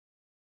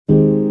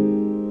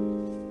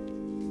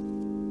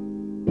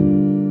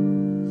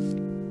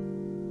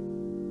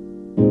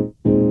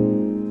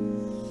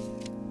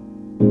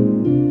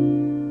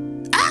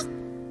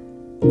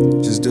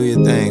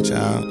thing,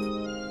 child.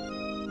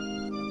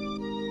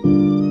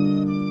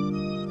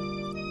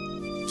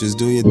 Just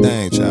do your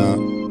thing, child.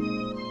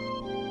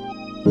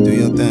 Do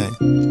your thing.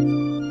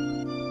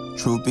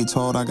 Truth be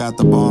told, I got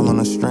the ball on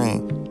a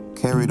string.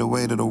 Carried the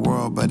weight of the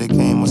world, but it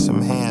came with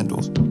some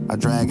handles. I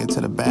drag it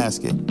to the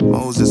basket,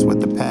 Moses with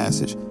the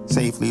passage.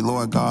 Safely,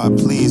 Lord God,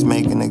 please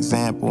make an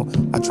example.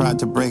 I tried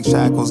to break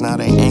shackles, now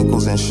they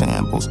ankles in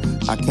shambles.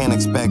 I can't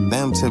expect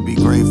them to be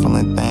grateful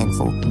and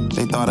thankful.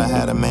 They thought I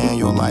had a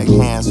manual like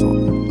Hansel.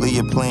 Leave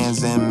your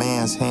plans in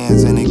man's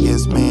hands and it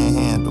gets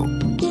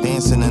manhandled.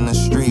 Dancing in the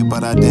street,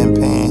 but I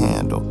didn't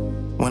panhandle.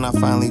 When I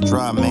finally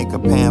drop, make a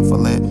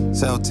pamphlet.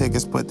 Sell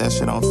tickets, put that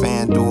shit on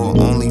FanDuel,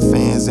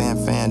 OnlyFans and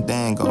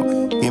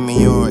Fandango. Give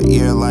me your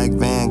ear like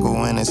Van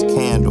Gogh and it's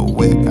candle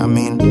wick. I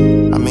mean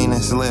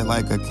it's lit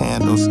like a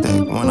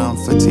candlestick. When I'm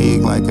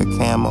fatigued like a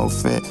camo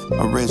fit.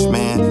 A rich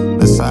man,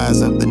 the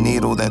size of the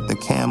needle that the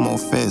camel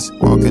fits.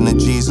 Walking to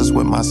Jesus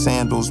with my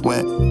sandals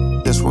wet.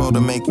 This world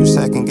will make you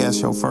second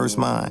guess your first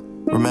mind.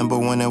 Remember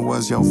when it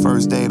was your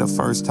first day the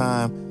first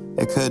time?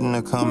 It couldn't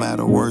have come at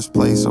a worse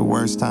place or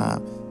worse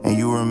time. And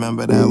you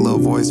remember that little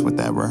voice with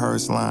that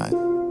rehearsed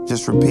line.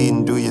 Just repeat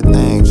and do your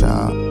thing,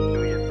 child.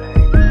 Do your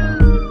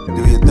thing.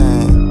 Do your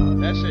thing.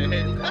 That shit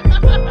hitting.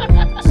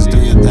 Just do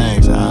your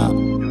thing, child.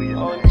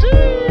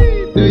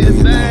 Do your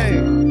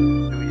thing.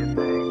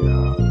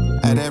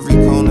 At every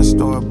corner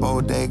store,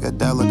 bodega,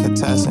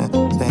 delicatessen,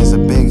 stands a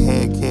big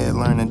head kid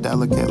learning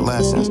delicate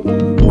lessons.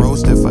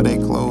 Roasted for their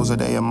clothes or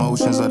their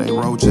emotions or their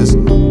roaches.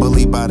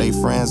 Bullied by their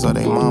friends or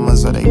their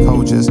mamas or their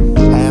coaches.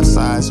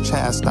 Half-sized,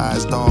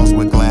 chastised dolls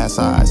with glass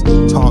eyes.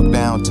 Talk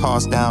down,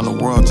 toss down, the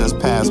world just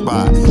passed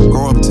by.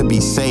 Grow up to be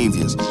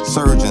saviors,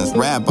 surgeons,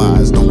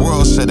 rabbis. The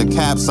world should have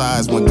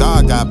capsized when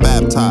God got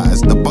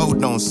baptized. The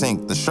boat don't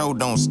sink, the show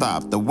don't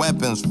stop. The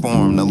weapons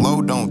form, the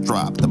load don't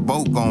drop. The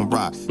boat gon'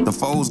 rock, the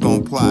foes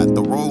gon' plot.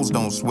 The roles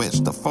don't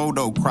switch, the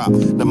photo crop.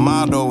 The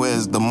motto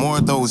is, the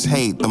more those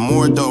hate, the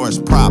more doors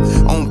prop.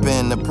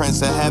 Open, the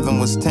Prince of Heaven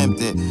was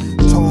tempted.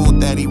 Told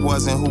that he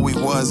wasn't who he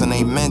was and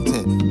they meant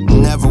it.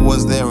 Never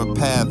was there a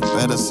path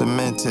better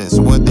cemented.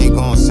 So what they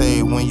gon'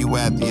 say when you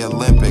at the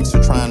Olympics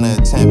or trying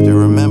to attempt it?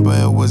 Remember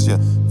it was your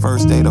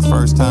first day the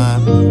first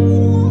time?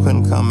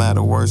 Couldn't come at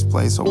a worse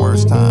place or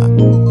worse time.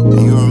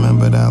 And you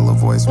remember that little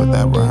voice with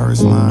that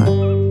rehearsed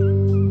line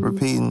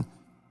repeating,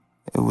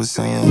 it was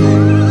saying,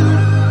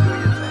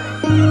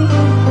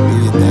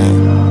 do your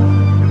thing.